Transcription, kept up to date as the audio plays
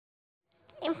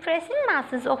Impressing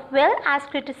masses of well as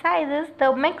criticizes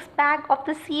the mixed bag of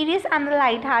the serious and the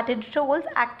light-hearted roles,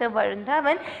 actor Varun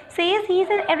Dhawan says he is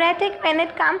an erratic when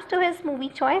it comes to his movie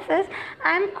choices.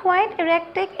 I am quite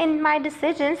erratic in my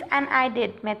decisions and I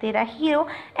did Main Tera Hero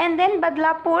and then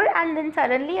Badlapur and then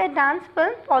suddenly a dance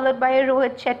film followed by a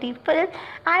Rohit Shetty film.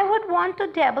 I would want to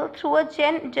dabble through a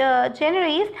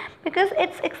genres because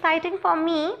it's exciting for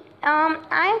me.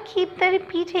 I keep the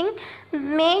repeating,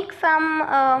 make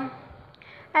some.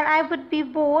 And I would be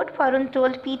bored, Varun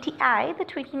told PTI. The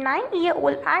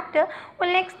 29-year-old actor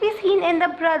will next be seen in the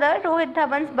brother Rohit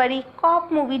Dhawan's buddy cop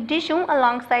movie Dishoom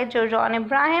alongside Jojon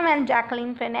Ibrahim and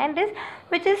Jacqueline Fernandez,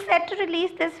 which is set to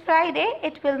release this Friday.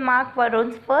 It will mark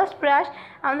Varun's first brush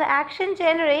on the action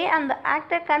genre, and the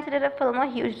actor considered the film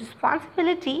a huge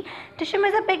responsibility. Dishoom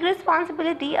is a big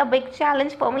responsibility, a big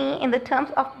challenge for me in the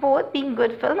terms of both being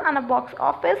good film and a box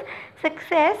office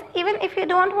success. Even if you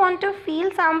don't want to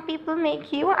feel some people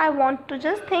make you, I want to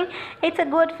just think it's a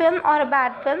good film or a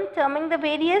bad film, terming the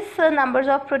various numbers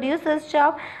of producers'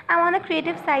 job. I'm on the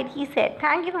creative side, he said.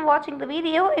 Thank you for watching the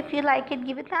video. If you like it,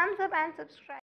 give it a thumbs up and subscribe.